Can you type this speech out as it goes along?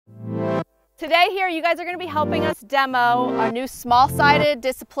Today here, you guys are going to be helping us demo our new small-sided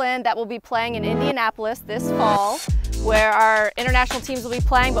discipline that we'll be playing in Indianapolis this fall, where our international teams will be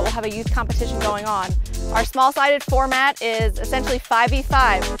playing, but we'll have a youth competition going on. Our small-sided format is essentially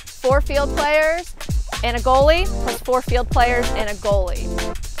 5v5, 4 field players and a goalie, plus 4 field players and a goalie.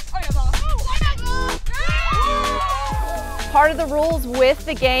 Part of the rules with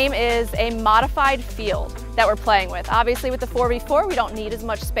the game is a modified field that we're playing with. Obviously with the 4v4, we don't need as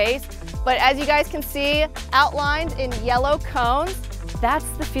much space, but as you guys can see, outlined in yellow cones, that's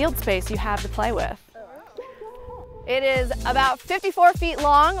the field space you have to play with. It is about 54 feet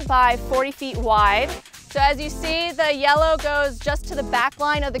long by 40 feet wide. So as you see, the yellow goes just to the back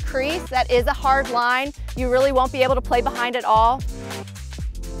line of the crease. That is a hard line. You really won't be able to play behind it all.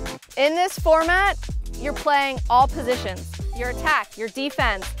 In this format, you're playing all positions. Your attack, your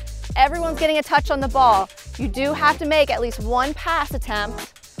defense, everyone's getting a touch on the ball. You do have to make at least one pass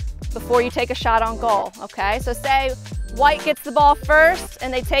attempt before you take a shot on goal, okay? So say white gets the ball first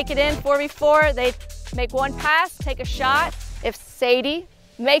and they take it in 4v4, they make one pass, take a shot. If Sadie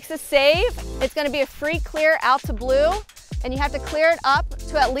makes a save, it's gonna be a free clear out to blue, and you have to clear it up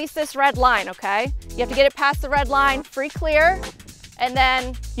to at least this red line, okay? You have to get it past the red line, free clear, and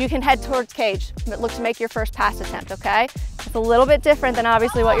then you can head towards cage. Look to make your first pass attempt, okay? It's a little bit different than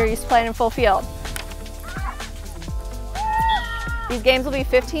obviously what you're used to playing in full field. These games will be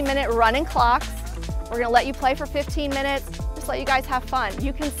 15-minute running clocks. We're gonna let you play for 15 minutes, just let you guys have fun.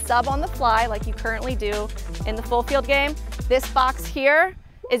 You can sub on the fly like you currently do in the full field game. This box here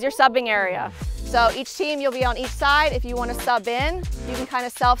is your subbing area. So each team, you'll be on each side. If you want to sub in, you can kind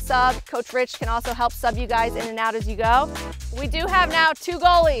of self-sub. Coach Rich can also help sub you guys in and out as you go. We do have now 2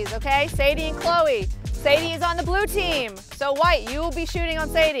 goalies, okay? Sadie and Chloe. Sadie is on the blue team, so white, you will be shooting on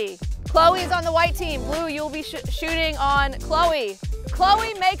Sadie. Chloe is on the white team, blue, you will be shooting on Chloe.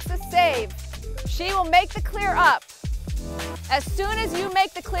 Chloe makes the save. She will make the clear up. As soon as you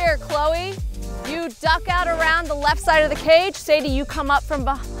make the clear, Chloe, you duck out around the left side of the cage. Sadie, you come up from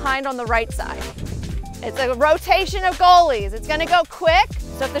behind on the right side. It's a rotation of goalies. It's gonna go quick,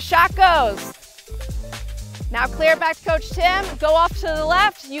 so if the shot goes. Now clear back to Coach Tim, go off to the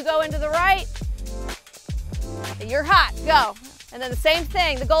left, you go into the right. You're hot, go. And then the same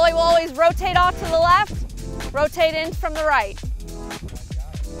thing, the goalie will always rotate off to the left, rotate in from the right.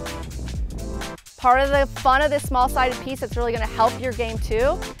 Part of the fun of this small-sided piece that's really gonna help your game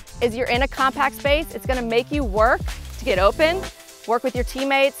too is you're in a compact space. It's gonna make you work to get open, work with your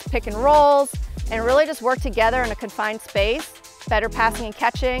teammates, pick and rolls, and really just work together in a confined space. Better passing and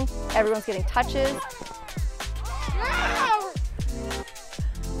catching, everyone's getting touches.